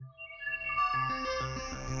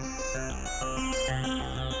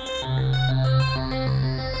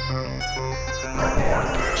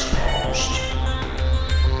most.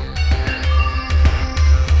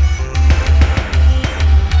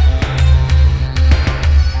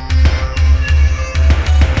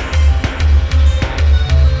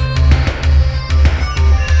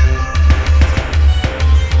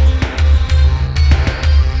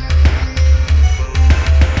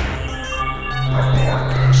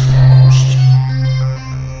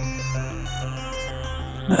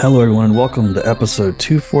 Hello, everyone, and welcome to episode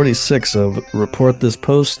 246 of Report This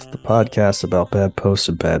Post, the podcast about bad posts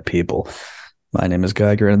and bad people. My name is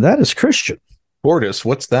Geiger, and that is Christian. Bortis,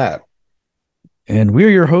 what's that? And we're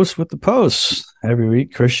your hosts with the posts. Every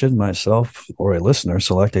week, Christian, myself, or a listener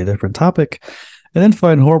select a different topic and then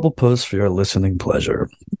find horrible posts for your listening pleasure.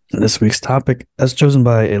 And this week's topic, as chosen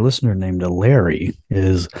by a listener named Larry,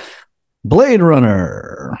 is Blade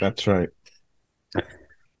Runner. That's right.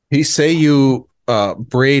 He say you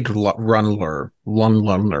Braid Runner.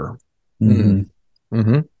 Mm-hmm.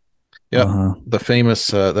 Mm-hmm. Yeah. Uh-huh. The famous,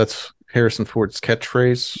 that's Harrison Ford's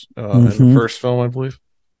catchphrase in the first film, I believe.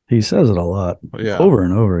 He says it a lot, Yeah. over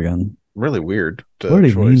and over again. Really weird. What do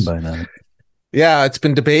you mean choice. by that? Yeah, it's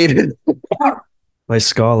been debated. By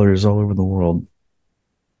scholars all over the world.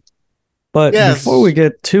 But Yes. before we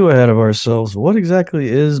get too ahead of ourselves, what exactly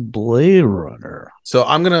is Blade Runner? So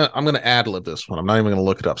I'm gonna ad-lib this one. I'm not even gonna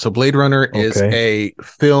look it up. So Blade Runner is Okay. a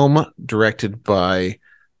film directed by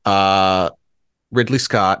Ridley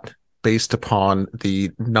Scott, based upon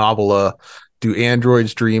the novella "Do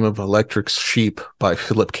Androids Dream of Electric Sheep" by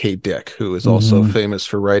Philip K. Dick, who is also famous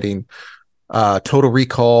for writing Total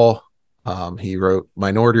Recall. He wrote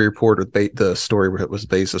Minority Report, with the story that was the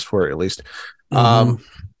basis for it, at least.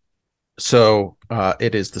 So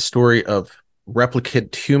it is the story of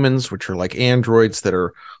replicant humans, which are like androids that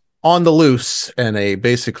are on the loose, and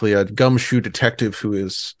basically a gumshoe detective who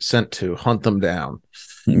is sent to hunt them down.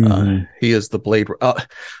 He is the Blade.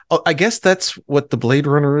 I guess that's what the Blade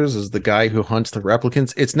Runner is the guy who hunts the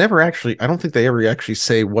replicants. It's never actually. I don't think they ever actually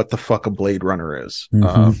say what the fuck a Blade Runner is.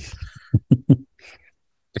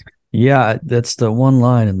 Yeah, that's the one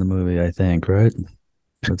line in the movie, I think, right?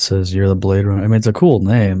 It says you're the Blade Runner. I mean, it's a cool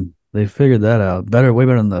name. They figured that out. Way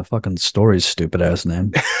better than the fucking story's stupid ass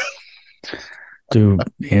name. Do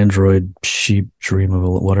android sheep dream of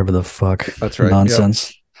whatever the fuck. That's right.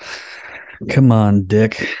 Nonsense. Yep. Come on,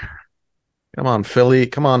 Dick. Come on, Philly.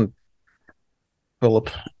 Come on, Philip.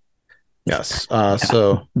 Yes.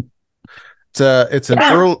 So it's an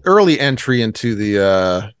early entry into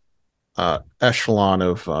the echelon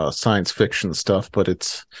of science fiction stuff, but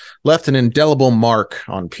it's left an indelible mark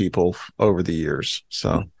on people over the years.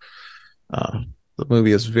 So the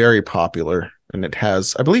movie is very popular, and it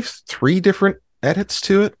has, I believe, 3 different edits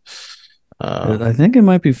to it. I think it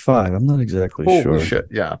might be 5. I'm not exactly sure. Holy shit,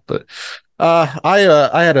 yeah. But I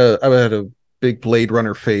had a big Blade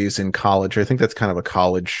Runner phase in college. I think that's kind of a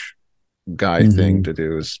college guy thing to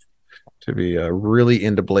do, is to be really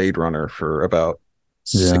into Blade Runner for about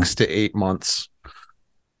 6 to 8 months.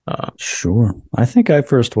 Sure. I think I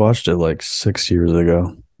first watched it like 6 years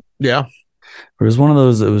ago. Yeah. It was one of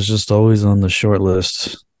those that was just always on the short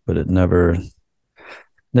list, but it never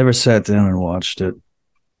sat down and watched it.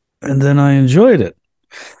 And then I enjoyed it.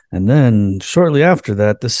 And then shortly after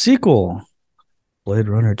that, the sequel, Blade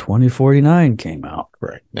Runner 2049, came out.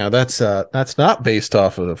 Right. Now that's not based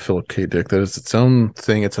off of Philip K. Dick. That is its own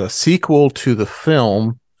thing. It's a sequel to the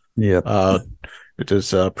film. Yep. It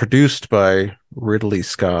is produced by Ridley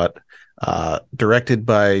Scott, directed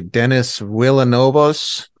by Denis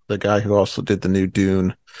Villeneuve, the guy who also did the new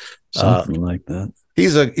Dune. Something like that.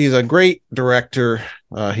 He's a great director.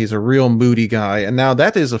 He's a real moody guy. And now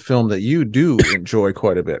that is a film that you do enjoy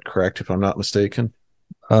quite a bit, correct? If I'm not mistaken.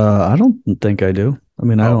 I don't think I do. I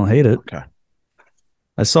mean, I don't hate it. Okay.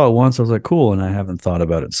 I saw it once. I was like, cool. And I haven't thought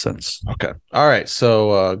about it since. Okay. All right.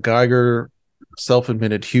 So Geiger,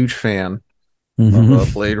 self-admitted huge fan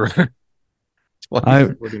of Blade Runner.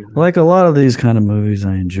 Like a lot of these kind of movies,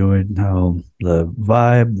 I enjoyed how the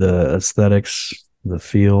vibe, the aesthetics, the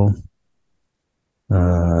feel,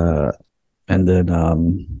 and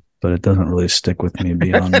then, but it doesn't really stick with me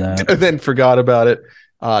beyond that. Then forgot about it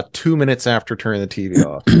 2 minutes after turning the TV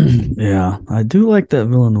off. Yeah, I do like that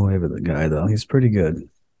Villeneuve, the guy, though. He's pretty good.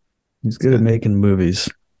 He's good at making movies.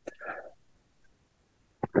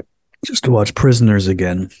 Just to watch Prisoners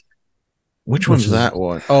again. Which one's that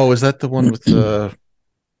one? Oh, is that the one with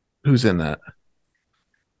who's in that?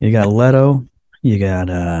 You got Leto. You got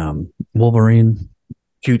Wolverine.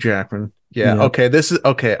 Hugh Jackman. Yeah. Yep. Okay. This is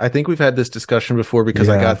okay. I think we've had this discussion before because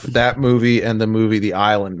I got that movie and the movie The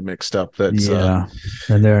Island mixed up. That's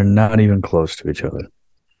and they're not even close to each other.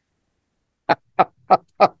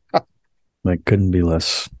 Like, couldn't be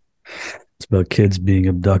less It's about kids being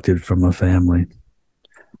abducted from a family.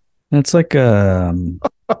 And it's like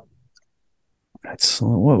it's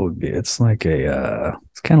what would be? It's like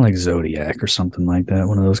it's kind of like Zodiac or something like that.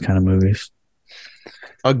 One of those kind of movies.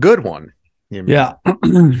 A good one. Yeah.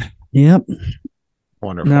 Yep.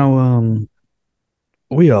 Wonderful. Now,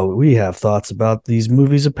 we have thoughts about these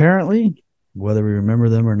movies apparently, whether we remember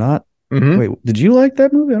them or not. Mm-hmm. Wait, did you like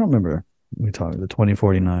that movie? I don't remember. We talked the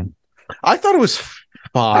 2049. I thought it was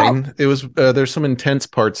fine. It was there's some intense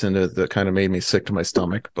parts in it that kind of made me sick to my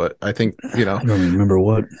stomach, but I think, I don't remember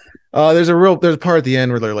what. there's a part at the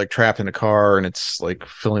end where they're like trapped in a car and it's like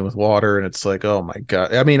filling with water and it's like, oh my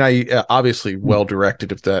God. I mean, I obviously well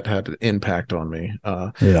directed if that had an impact on me.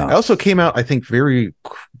 Yeah. I also came out, I think, very,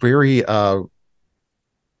 very kind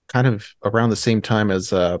of around the same time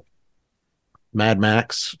as Mad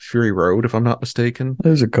Max Fury Road, if I'm not mistaken. It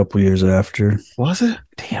was a couple years after. Was it?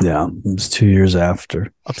 Damn. Yeah, it was 2 years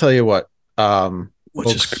after. I'll tell you what. Which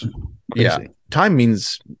folks, is crazy. yeah, time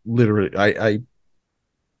means literally. I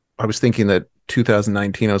was thinking that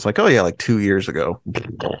 2019. I was like, oh yeah, like 2 years ago.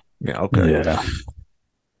 Yeah. Okay. Yeah.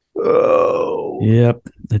 Oh. Yep.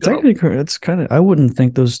 It's actually, it's kind of, I wouldn't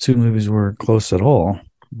think those two movies were close at all,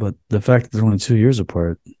 but the fact that they're only 2 years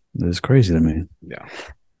apart is crazy to me. Yeah.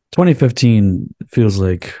 2015 feels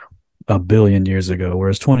like a billion years ago,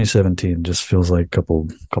 whereas 2017 just feels like a couple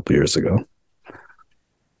years ago.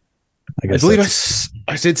 I believe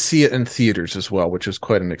I did see it in theaters as well, which is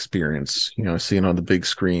quite an experience. You know, seeing on the big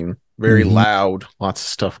screen, very loud, lots of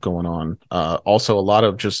stuff going on. Also, a lot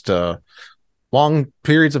of just long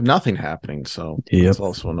periods of nothing happening. So that's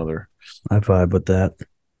also another. I vibe with that.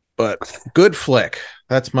 But good flick.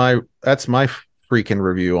 That's my freaking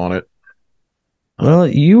review on it. Well,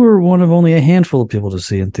 you were one of only a handful of people to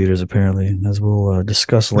see in theaters, apparently, as we'll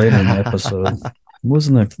discuss later in the episode. It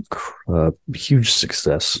wasn't a huge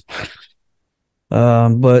success.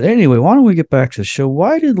 But anyway, why don't we get back to the show?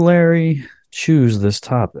 Why did Larry choose this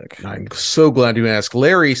topic? I'm so glad you asked.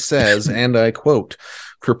 Larry says, and I quote,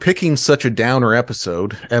 for picking such a downer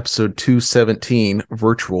episode 217,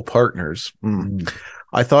 Virtual Partners.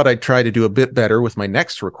 I thought I'd try to do a bit better with my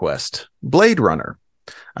next request, Blade Runner.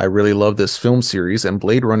 I really love this film series, and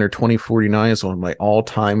Blade Runner 2049 is one of my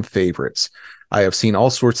all-time favorites. I have seen all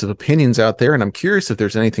sorts of opinions out there, and I'm curious if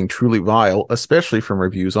there's anything truly vile, especially from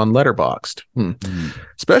reviews on Letterboxd.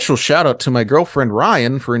 Special shout out to my girlfriend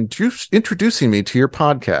Ryan for introducing me to your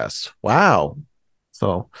podcast. Wow.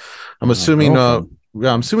 So I'm assuming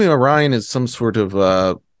Ryan is some sort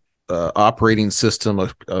of operating system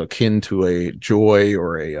akin to a Joy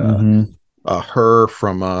or a Her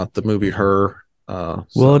from the movie Her.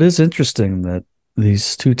 Well, it is interesting that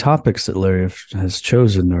these two topics that Larry has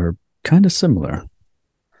chosen are kind of similar.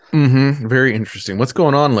 Very interesting. What's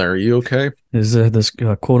going on, Larry? You okay? Is this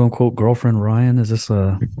quote unquote girlfriend Ryan? Is this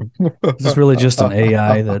really just an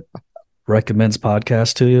AI that recommends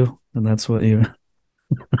podcasts to you, and that's what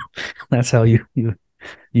that's how you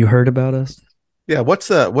heard about us? Yeah.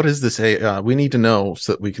 What is this AI? We need to know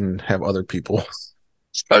so that we can have other people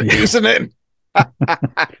start using it.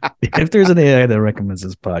 If there's an AI that recommends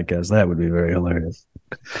this podcast, that would be very hilarious.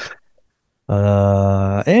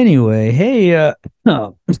 Anyway, hey,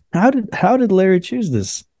 how did Larry choose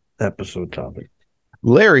this episode topic?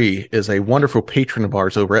 Larry is a wonderful patron of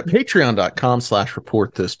ours over at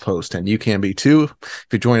patreon.com/reportthispost, and you can be too. If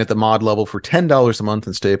you join at the mod level for $10 a month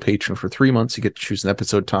and stay a patron for 3 months, you get to choose an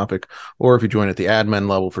episode topic. Or if you join at the admin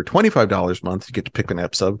level for $25 a month, you get to pick an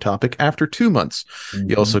episode topic after 2 months.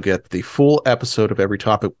 You also get the full episode of every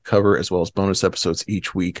topic we cover, as well as bonus episodes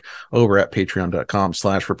each week over at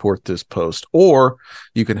patreon.com/reportthispost. Or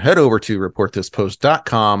you can head over to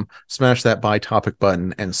reportthispost.com, smash that buy topic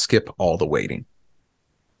button, and skip all the waiting.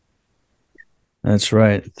 That's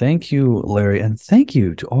right. Thank you, Larry. And thank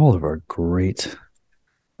you to all of our great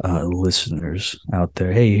listeners out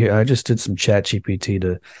there. Hey, I just did some chat GPT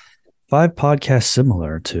to 5 podcasts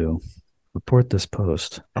similar to Report This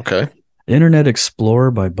Post. Okay. Internet Explorer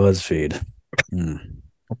by BuzzFeed.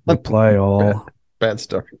 Reply All. Bad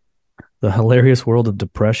stuff. The Hilarious World of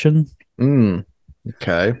Depression.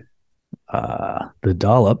 Okay. The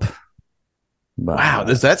Dollop. Wow.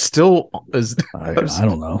 Is that still... I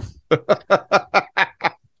don't know.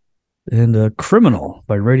 And Criminal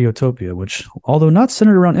by Radiotopia, which, although not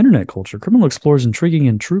centered around internet culture, Criminal explores intriguing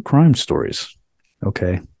and true crime stories.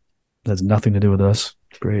 Okay. That has nothing to do with us.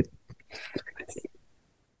 Great.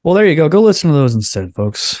 Well, there you go. Go listen to those instead,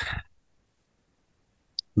 folks.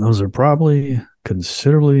 Those are probably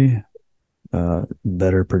considerably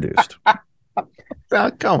better produced. Now,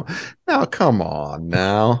 come on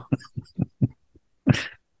now.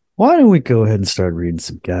 Why don't we go ahead and start reading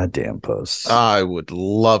some goddamn posts? I would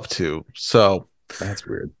love to. So that's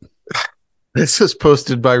weird. This is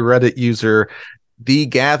posted by Reddit user The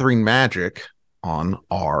Gathering Magic on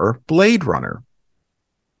R Blade Runner.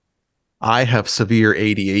 I have severe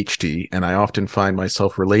ADHD, and I often find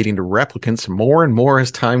myself relating to replicants more and more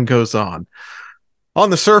as time goes on.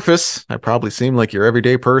 On the surface, I probably seem like your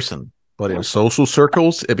everyday person, but in social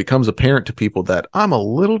circles, it becomes apparent to people that I'm a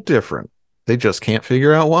little different. They just can't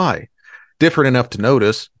figure out why. Different enough to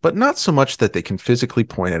notice, but not so much that they can physically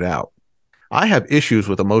point it out. I have issues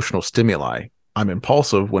with emotional stimuli. I'm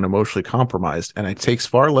impulsive when emotionally compromised, and it takes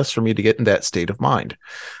far less for me to get in that state of mind.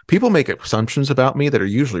 People make assumptions about me that are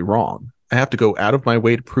usually wrong. I have to go out of my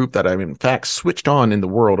way to prove that I'm in fact switched on in the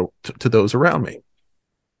world to those around me.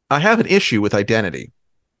 I have an issue with identity.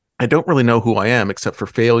 I don't really know who I am except for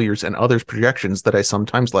failures and others' projections that I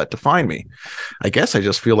sometimes let define me. I guess I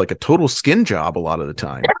just feel like a total skin job a lot of the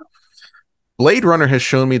time. Blade Runner has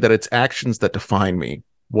shown me that it's actions that define me,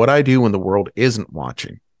 what I do when the world isn't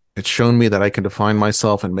watching. It's shown me that I can define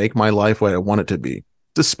myself and make my life what I want it to be,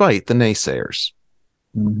 despite the naysayers.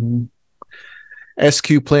 Mm-hmm.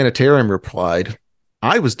 SQ Planetarium replied,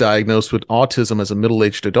 I was diagnosed with autism as a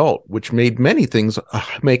middle-aged adult, which made many things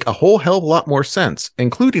make a whole hell of a lot more sense,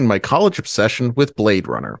 including my college obsession with Blade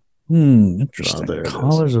Runner. Interesting.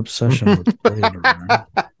 College obsession with Blade Runner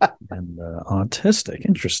and autistic.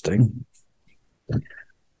 Interesting.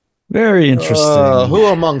 Very interesting. Who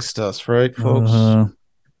amongst us, right, folks?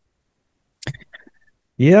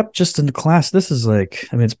 Yep, just in the class. This is like,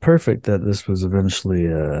 I mean, it's perfect that this was eventually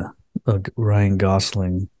a Ryan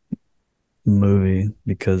Gosling movie,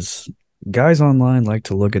 because guys online like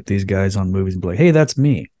to look at these guys on movies and be like, hey, that's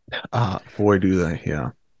me. Boy, do they. Yeah.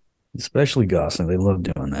 Especially Gosling. They love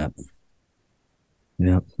doing that.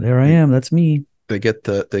 Yep. There I am. That's me. They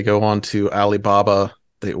go on to Alibaba.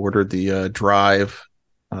 They ordered the Drive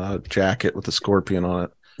jacket with the scorpion on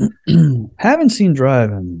it. Haven't seen Drive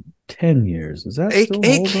in 10 years. Is that still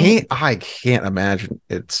I can't imagine.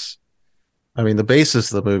 It's, I mean, the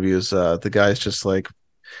basis of the movie is the guy's just like,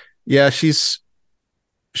 yeah,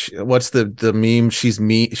 what's the meme? She's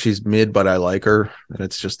mid, but I like her. And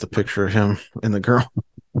it's just a picture of him and the girl.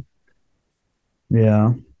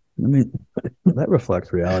 Yeah. I mean, that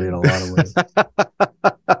reflects reality in a lot of ways.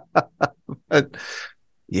 But,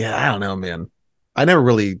 yeah, I don't know, man. I never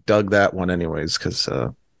really dug that one anyways, because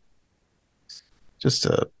just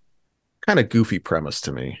a kind of goofy premise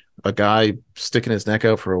to me. A guy sticking his neck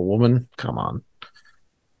out for a woman? Come on.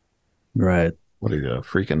 Right. What are you,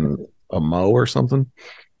 freaking a Mo or something?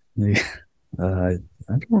 Yeah. I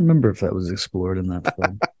don't remember if that was explored in that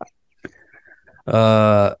film.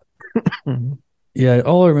 Yeah,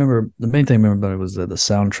 all I remember, the main thing I remember about it was that the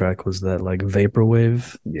soundtrack was that like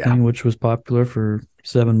vaporwave thing, which was popular for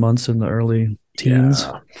 7 months in the early teens.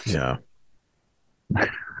 Yeah.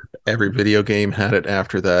 Every video game had it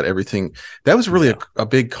after that. Everything that was really a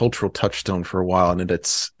big cultural touchstone for a while, and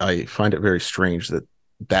I find it very strange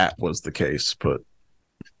that was the case. But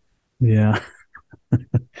yeah, it's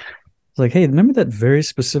like, hey, remember that very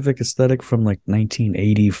specific aesthetic from like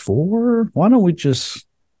 1984? Why don't we just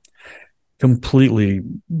completely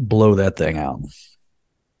blow that thing out,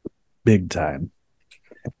 big time,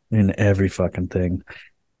 in every fucking thing?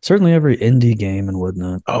 Certainly every indie game and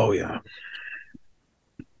whatnot. Oh yeah.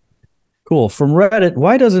 Cool. From Reddit,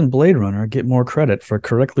 why doesn't Blade Runner get more credit for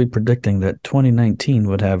correctly predicting that 2019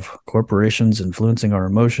 would have corporations influencing our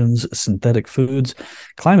emotions, synthetic foods,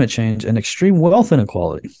 climate change, and extreme wealth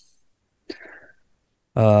inequality?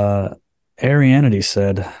 Arianity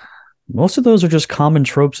said, most of those are just common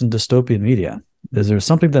tropes in dystopian media. Is there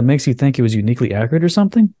something that makes you think it was uniquely accurate or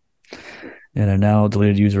something? And a now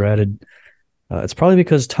deleted user added, it's probably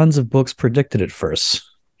because tons of books predicted it first,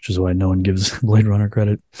 which is why no one gives Blade Runner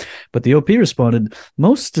credit. But the OP responded,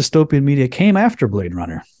 most dystopian media came after Blade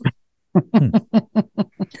Runner.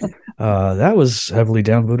 That was heavily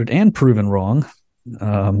downvoted and proven wrong.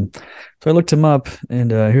 So I looked him up,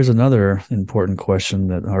 and here's another important question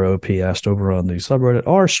that our OP asked over on the subreddit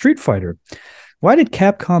r Street Fighter. Why did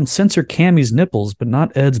Capcom censor Cammy's nipples but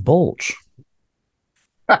not Ed's bulge?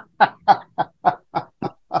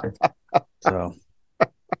 So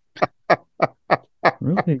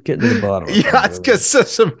really getting to the bottom of yeah, it's got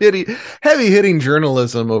some heavy hitting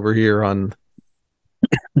journalism over here on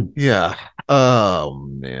yeah. Oh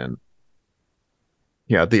man.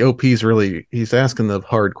 Yeah, the OP's he's asking the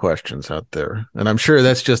hard questions out there. And I'm sure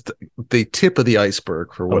that's just the tip of the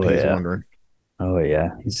iceberg for what he's wondering. Oh yeah.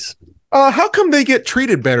 He's how come they get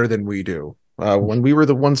treated better than we do? When we were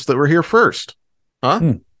the ones that were here first?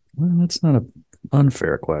 Huh? Well, that's not an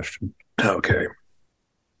unfair question. Okay.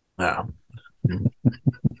 Yeah.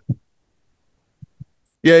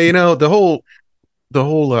 Yeah, you know, the whole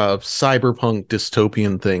cyberpunk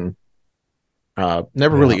dystopian thing never Yeah.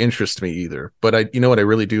 really interests me either. But I, you know, what I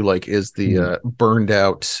really do like is the burned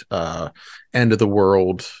out end of the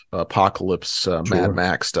world apocalypse Mad Sure.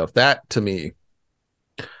 Max stuff. That to me,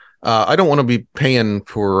 I don't want to be paying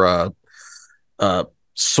for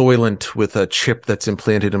Soylent with a chip that's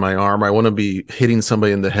implanted in my arm. I want to be hitting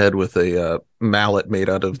somebody in the head with a mallet made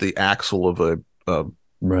out of the axle of a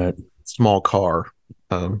Right. small car.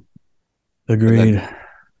 Um, and Agreed. then,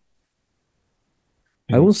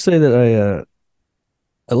 I will say that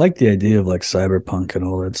I like the idea of like cyberpunk and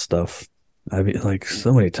all that stuff. I mean, like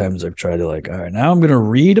so many times I've tried to like, all right, now I'm gonna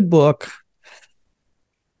read a book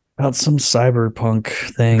about some cyberpunk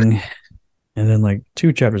thing, and then like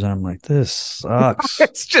 2 chapters and I'm like, this sucks.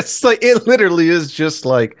 it's just like it literally is just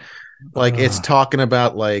like it's Uh, talking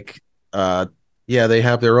about like yeah, they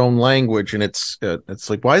have their own language, and it's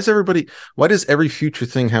like why does every future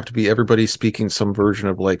thing have to be everybody speaking some version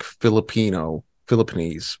of like Philippines?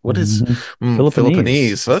 What is mhm. Philippines.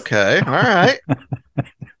 Philippines? Okay, all right.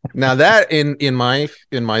 Now that in my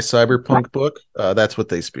cyberpunk book, that's what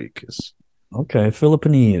they speak is. Okay,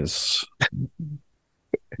 Philippines.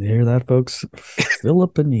 You hear that, folks?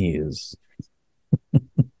 Philippines.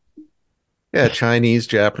 Yeah, Chinese,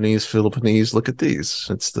 Japanese, Philippines. Look at these.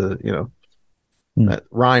 It's the, Hmm. that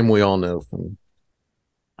rhyme we all know from.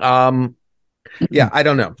 Um, yeah, I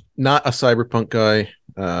don't know. Not a cyberpunk guy,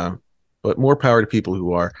 but more power to people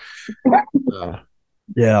who are. Uh,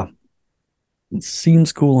 Yeah, it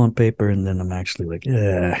seems cool on paper, and then I'm actually like,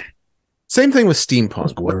 yeah, Same thing with does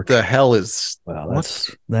steampunk. What work. the hell is Wow, what?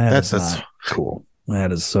 that is That's not cool.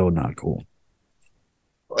 That is so not cool.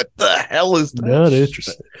 what the hell is that? Not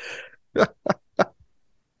interesting.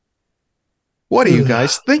 What are you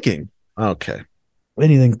guys thinking? Okay,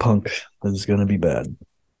 Anything punk is gonna be bad.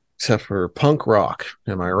 except for punk rock.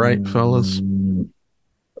 Am I right, fellas? Mm,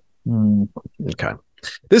 mm, Okay.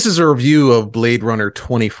 This is a review of Blade Runner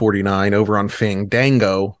 2049 over on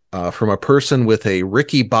Fandango from a person with a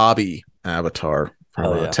Ricky Bobby avatar from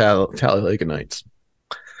oh yeah. Talladega Nights.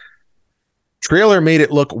 Trailer made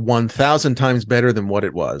it look 1,000 times better than what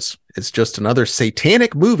it was. It's just another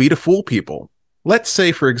satanic movie to fool people. Let's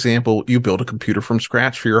say, for example, you build a computer from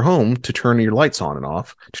scratch for your home to turn your lights on and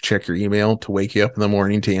off, to check your email, to wake you up in the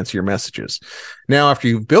morning, to answer your messages. Now, after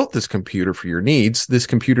you've built this computer for your needs, this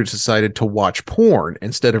computer decided to watch porn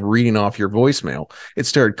instead of reading off your voicemail. It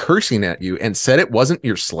started cursing at you and said it wasn't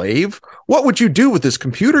your slave. What would you do with this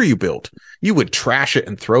computer you built? You would trash it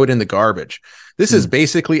and throw it in the garbage. This is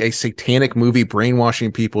basically a satanic movie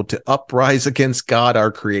brainwashing people to uprise against God,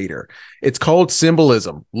 our creator. It's called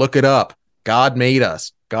symbolism. Look it up. God made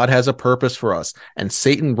us. God has a purpose for us. And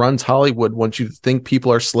Satan runs Hollywood, wants you to think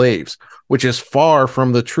people are slaves, which is far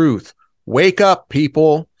from the truth. Wake up,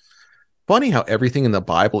 people. Funny how everything in the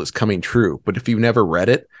Bible is coming true, but if you've never read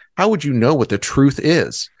it, how would you know what the truth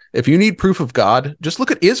is? If you need proof of God, just look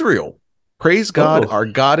at Israel. Praise God, our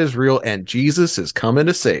God is real, and Jesus is coming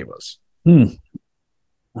to save us.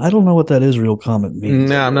 I don't know what that Israel comment means.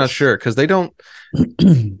 No, I'm not sure because they don't.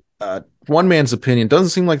 One man's opinion doesn't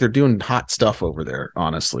seem like they're doing hot stuff over there,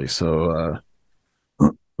 honestly. So,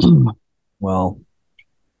 well,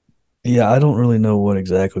 yeah, I don't really know what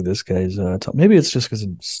exactly this guy's. Maybe it's just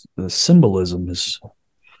because the symbolism is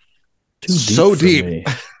too so deep for deep.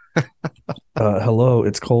 me. Hello,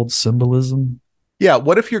 it's called symbolism. Yeah.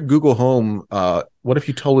 What if your Google Home? What if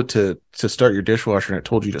you told it to start your dishwasher and it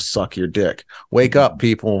told you to suck your dick? Wake up,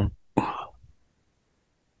 people.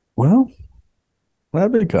 Well,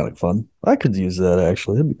 that'd be kind of fun. I could use that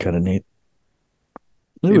actually. That'd be kind of neat.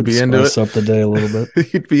 It would spice up the day a little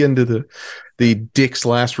bit. You'd be into the Dick's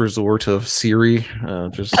last resort of Siri,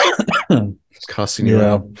 just cussing you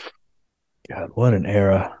out. God, what an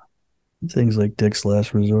era. Things like Dick's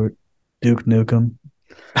Last Resort, Duke Nukem.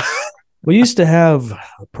 We used to have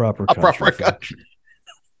a proper country.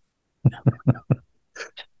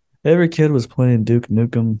 Every kid was playing Duke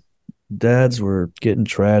Nukem. Dads were getting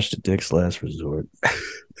trashed at Dick's Last Resort.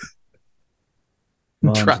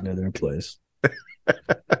 Moms knew their place.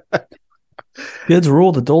 Kids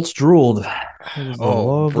ruled, adults drooled.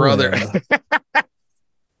 Oh, brother.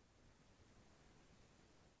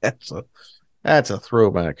 That's a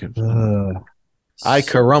throwback. Ay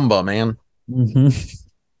caramba, man. Mm-hmm.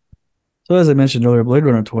 So as I mentioned earlier, Blade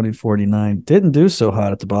Runner 2049 didn't do so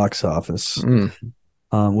hot at the box office,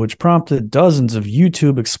 which prompted dozens of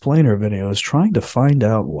YouTube explainer videos trying to find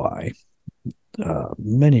out why.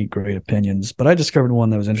 Many great opinions, but I discovered one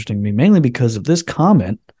that was interesting to me, mainly because of this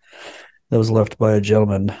comment that was left by a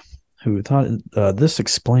gentleman who thought this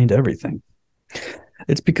explained everything.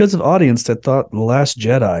 It's because of audience that thought The Last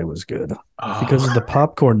Jedi was good. It's because of the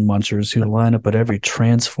popcorn munchers who line up at every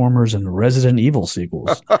Transformers and Resident Evil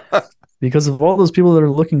sequels. Because of all those people that are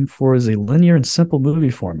looking for is a linear and simple movie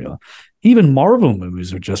formula. Even Marvel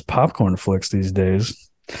movies are just popcorn flicks these days.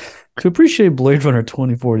 To appreciate Blade Runner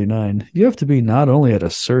 2049, you have to be not only at a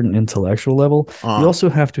certain intellectual level, you also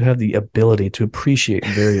have to have the ability to appreciate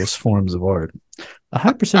various forms of art. A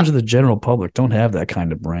high percentage of the general public don't have that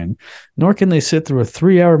kind of brain, nor can they sit through a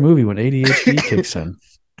 3-hour movie when ADHD kicks in.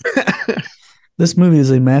 This movie is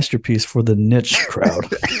a masterpiece for the niche crowd.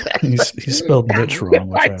 He spelled niche wrong,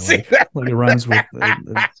 which I like. Like it rhymes with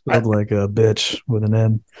it's spelled like a bitch with an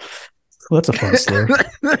N. Well, that's a fun slur.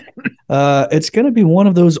 It's going to be one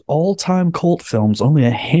of those all-time cult films only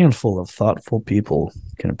a handful of thoughtful people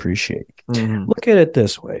can appreciate. Mm-hmm. Look at it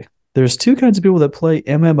this way. There's two kinds of people that play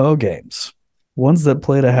MMO games. Ones that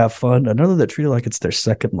play to have fun, another that treat it like it's their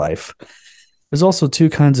second life. There's also two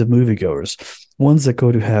kinds of moviegoers. Ones that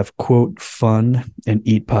go to have, quote, fun and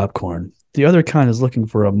eat popcorn. The other kind is looking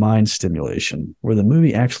for a mind stimulation, where the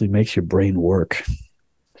movie actually makes your brain work.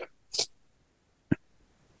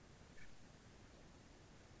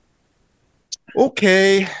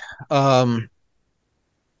 Okay.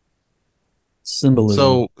 Symbolism.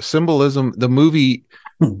 So symbolism, the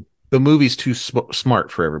movie's too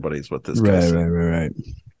smart for everybody is what this guy said. Right.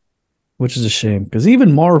 Which is a shame because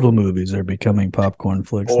even Marvel movies are becoming popcorn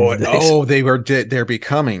flicks these days. They're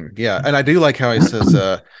becoming. Yeah. And I do like how he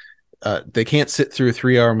says they can't sit through a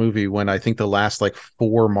 3-hour movie when I think the last like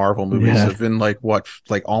 4 Marvel movies have been like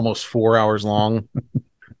almost 4 hours long.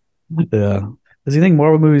 Yeah. Does he think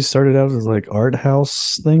Marvel movies started out as like art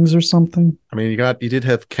house things or something? I mean, you did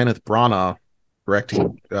have Kenneth Branagh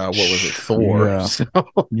directing what was it, Thor? Yeah,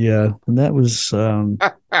 yeah, and that was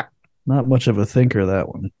not much of a thinker, that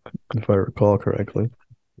one, if I recall correctly.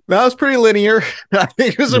 That was pretty linear. I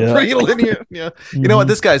think it was a pretty linear. Yeah, you know what?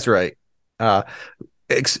 This guy's right.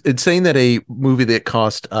 It's saying that a movie that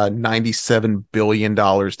cost $97 billion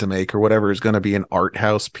to make or whatever is going to be an art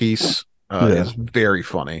house piece is very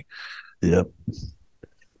funny. Yep.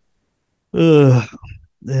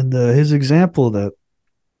 And his example that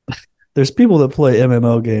there's people that play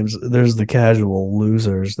MMO games. There's the casual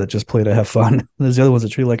losers that just play to have fun. There's the other ones that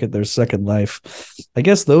treat like it their second life. I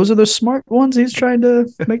guess those are the smart ones he's trying to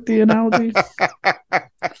make the analogy.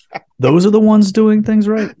 Those are the ones doing things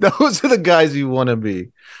right. Those are the guys you want to be,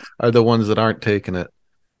 are the ones that aren't taking it.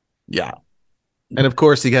 Yeah. And of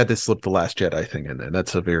course, he had to slip the Last Jedi thing in there.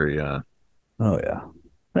 That's a very... Oh, yeah.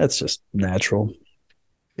 That's just natural.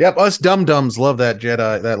 Yep, us dum-dums love that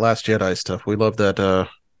Last Jedi stuff. We love that.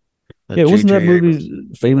 Wasn't that movie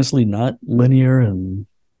famously not linear and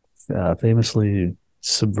famously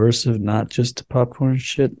subversive, not just popcorn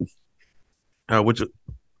shit? I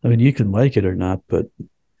mean, you can like it or not, but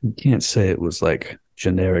you can't say it was like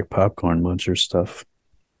generic popcorn muncher stuff.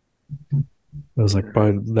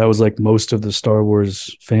 That was like most of the Star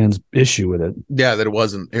Wars fans' issue with it. Yeah, that it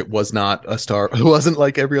was not it wasn't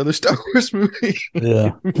like every other Star Wars movie.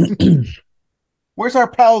 Yeah. Where's our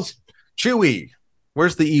pals Chewie?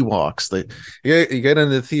 Where's the Ewoks? You get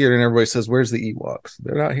into the theater and everybody says, "Where's the Ewoks?"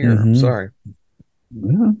 They're not here. I'm sorry.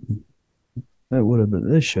 Yeah. That would have been.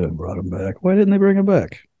 They should have brought them back. Why didn't they bring them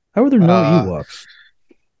back? How are there no Ewoks?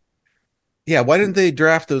 Yeah, why didn't they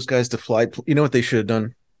draft those guys to fly? You know what they should have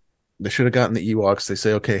done? They should have gotten the Ewoks. They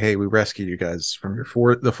say, okay, hey, we rescued you guys from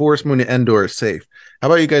the forest moon Endor is safe. How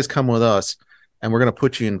about you guys come with us and we're going to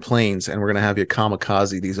put you in planes and we're going to have you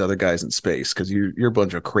kamikaze these other guys in space because you're a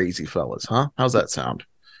bunch of crazy fellas, huh? How's that sound?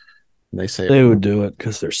 And they say they would do it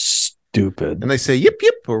because they're stupid. And they say, yip,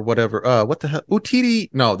 yip, or whatever. What the hell? Utidi?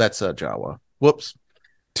 No, that's Jawa. Whoops.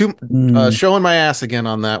 Showing my ass again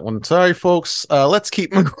on that one. Sorry, folks. Let's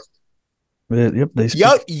keep moving. Yep, they speak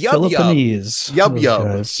Philippines.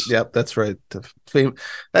 Yep, that's right.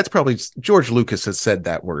 That's probably George Lucas has said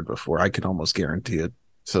that word before. I can almost guarantee it.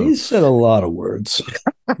 So he said a lot of words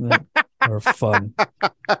that are fun.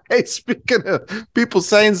 Hey, speaking of people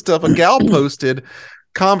saying stuff, a gal posted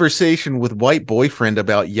conversation with white boyfriend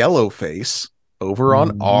about yellow face over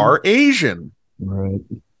on Our Asian. Right.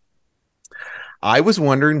 I was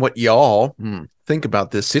wondering what y'all think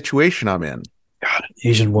about this situation I'm in. God, an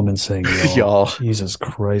Asian woman saying y'all. Jesus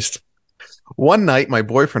Christ. One night, my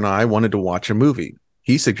boyfriend and I wanted to watch a movie.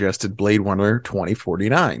 He suggested Blade Runner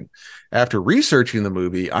 2049. After researching the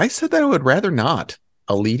movie, I said that I would rather not.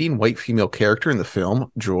 A leading white female character in the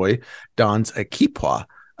film, Joy, dons a kippah,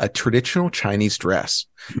 a traditional Chinese dress.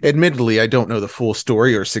 Admittedly, I don't know the full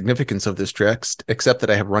story or significance of this dress, except that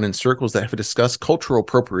I have run in circles that have discussed cultural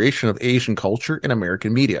appropriation of Asian culture in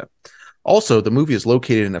American media. Also, the movie is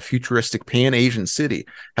located in a futuristic Pan-Asian city.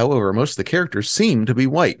 However, most of the characters seem to be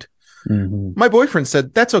white. Mm-hmm. My boyfriend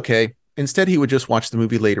said that's okay. Instead, he would just watch the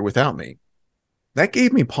movie later without me. That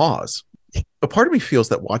gave me pause. A part of me feels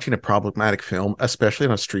that watching a problematic film, especially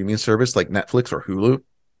on a streaming service like Netflix or Hulu,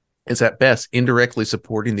 is at best indirectly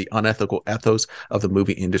supporting the unethical ethos of the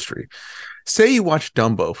movie industry. Say you watch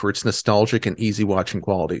Dumbo for its nostalgic and easy watching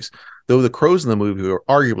qualities, though the crows in the movie are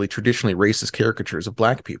arguably traditionally racist caricatures of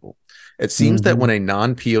black people. It seems that when a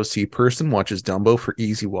non-POC person watches Dumbo for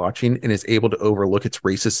easy watching and is able to overlook its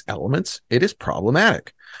racist elements, it is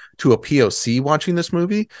problematic. To a POC watching this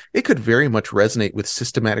movie, it could very much resonate with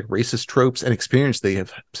systematic racist tropes and experiences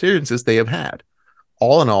they have had.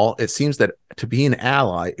 All in all, it seems that to be an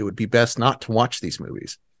ally, it would be best not to watch these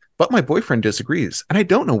movies. But my boyfriend disagrees, and I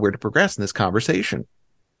don't know where to progress in this conversation.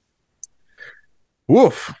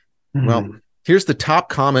 Woof. Mm-hmm. Well, here's the top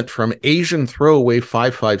comment from Asian Throwaway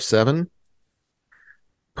 557.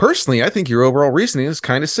 Personally, I think your overall reasoning is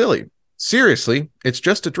kind of silly. Seriously, it's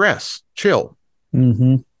just a dress. Chill.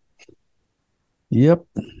 Mm-hmm. Yep.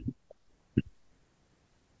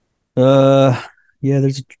 Yeah,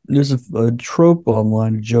 there's a trope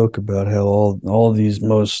online, a joke about how all these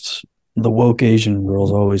the woke Asian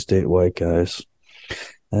girls always date white guys.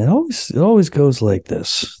 And it always goes like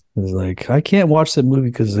this. It's like, I can't watch that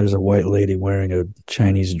movie because there's a white lady wearing a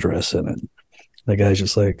Chinese dress in it. The guy's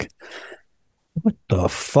just like, what the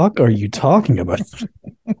fuck are you talking about?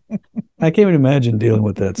 I can't even imagine dealing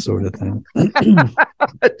with that sort of thing.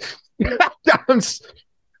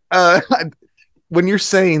 When you're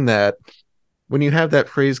saying that, when you have that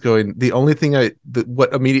phrase going, the only thing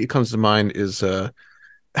what immediately comes to mind is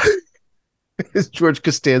is George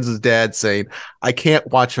Costanza's dad saying, I can't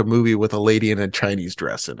watch a movie with a lady in a Chinese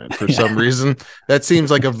dress in it for some reason. That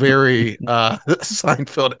seems like a very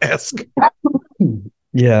Seinfeld-esque.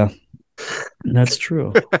 Yeah, that's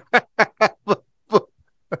true.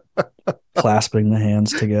 Clasping the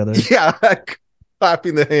hands together. Yeah,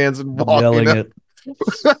 clapping the hands and walking yelling it.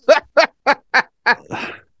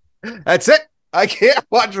 That's it. I can't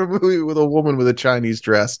watch a movie with a woman with a Chinese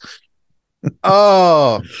dress.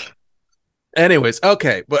 Oh. Anyways,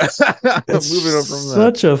 okay, but moving on from that.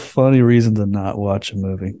 Such a funny reason to not watch a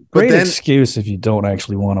movie. Great excuse if you don't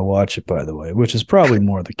actually want to watch it, by the way, which is probably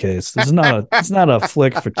more the case. It's not a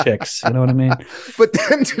flick for chicks, you know what I mean? But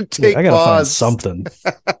then to take I gotta pause, find something.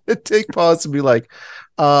 Take pause and be like,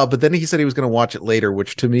 but then he said he was going to watch it later,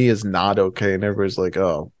 which to me is not okay. And everybody's like,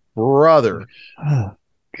 oh, brother. Oh,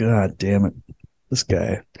 God damn it. This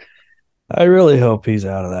guy. I really hope he's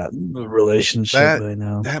out of that relationship right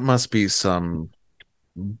now. That must be some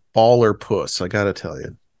baller puss, I gotta tell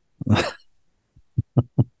you.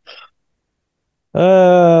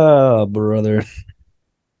 Brother.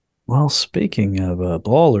 Well, speaking of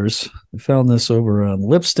ballers, I found this over on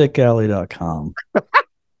lipstickalley.com.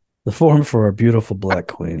 The forum for our beautiful black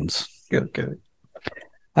queens. Okay.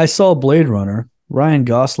 I saw Blade Runner. Ryan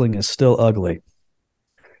Gosling is still ugly.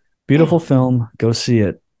 Beautiful film. Go see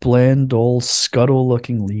it. Bland, dull,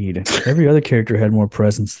 scuttle-looking lead. Every other character had more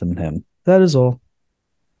presence than him. That is all.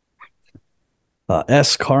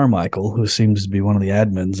 S. Carmichael, who seems to be one of the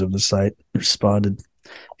admins of the site, responded,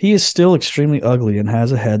 he is still extremely ugly and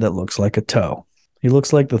has a head that looks like a toe. He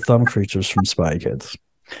looks like the thumb creatures from Spy Kids.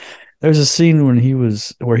 There's a scene where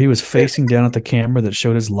he was facing down at the camera that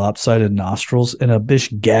showed his lopsided nostrils, and a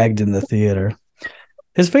bitch gagged in the theater.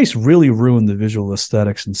 His face really ruined the visual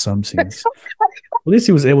aesthetics in some scenes. At least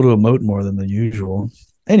he was able to emote more than the usual.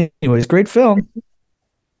 Anyways, great film.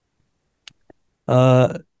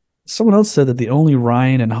 Someone else said that the only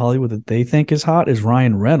Ryan in Hollywood that they think is hot is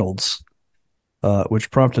Ryan Reynolds,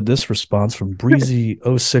 which prompted this response from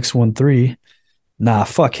Breezy0613. Nah,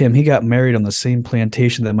 fuck him. He got married on the same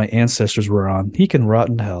plantation that my ancestors were on. He can rot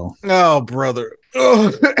in hell. Oh, brother.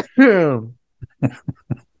 Oh,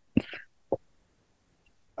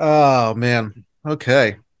 oh man.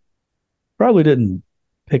 Okay. Probably didn't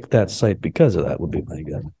pick that site because of that, would be my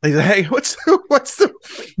guess. Hey, what's the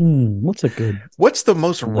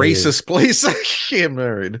most racist place I get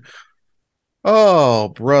married? Oh,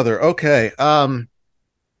 brother. Okay. That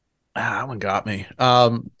one got me.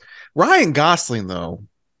 Ryan Gosling, though,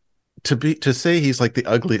 to say he's like the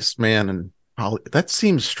ugliest man in Hollywood, that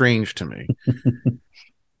seems strange to me.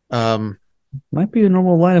 Might be a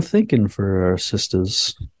normal line of thinking for our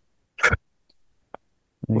sisters.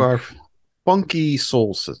 Our funky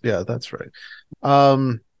soul sisters. Yeah, that's right.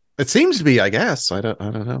 It seems to be, I guess. I don't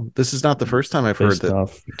know. This is not the first time I've heard Based that.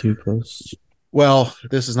 off 2 posts. Well,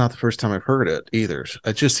 this is not the first time I've heard it either.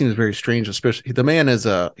 It just seems very strange, especially the man is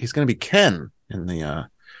he's going to be Ken in the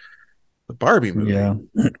Barbie movie. Yeah.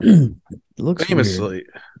 It looks famously. weird.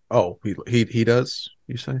 Oh, he does,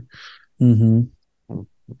 you say? Mm-hmm.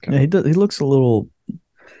 Okay. Yeah, he does. He looks a little.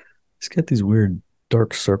 He's got these weird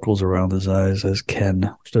dark circles around his eyes as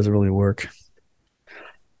Ken, which doesn't really work.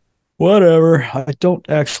 Whatever. I don't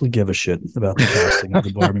actually give a shit about the casting of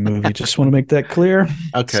the Barbie movie. Just want to make that clear.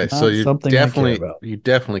 Okay, It's so not you something I care definitely about. you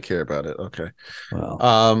definitely care about it. Okay.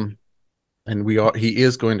 Well, And he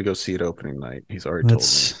is going to go see it opening night. He's already told me.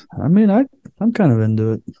 I mean, I'm kind of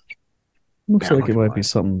into it. Looks Yeah, like it might be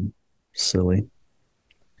something silly.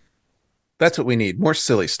 That's what we need. More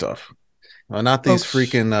silly stuff. Not these Folks.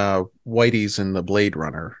 freaking whiteys in the Blade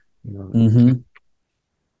Runner. You know? Mm-hmm.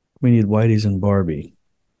 We need Whitey's and Barbie.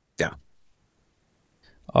 Yeah.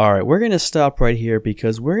 All right, we're going to stop right here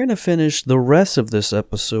because we're going to finish the rest of this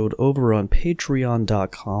episode over on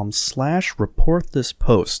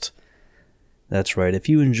patreon.com/reportthispost. That's right. If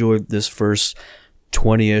you enjoyed this first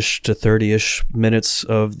 20-ish to 30-ish minutes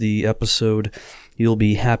of the episode, you'll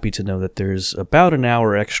be happy to know that there's about an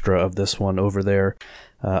hour extra of this one over there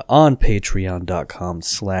on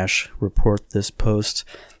patreon.com/reportthispost.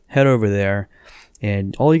 Head over there,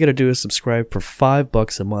 and all you got to do is subscribe for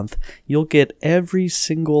 $5 a month. You'll get every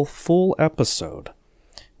single full episode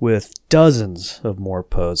with dozens of more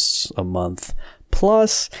posts a month,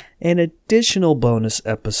 plus an additional bonus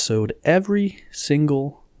episode every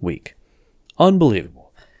single week.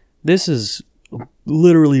 Unbelievable. This is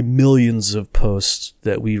literally millions of posts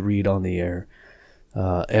that we read on the air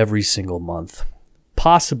every single month.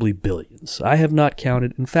 Possibly billions. I have not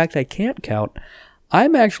counted. In fact, I can't count.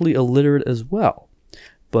 I'm actually illiterate as well.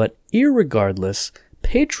 But irregardless,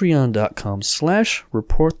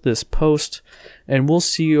 patreon.com/reportthispost, and we'll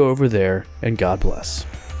see you over there, and God bless.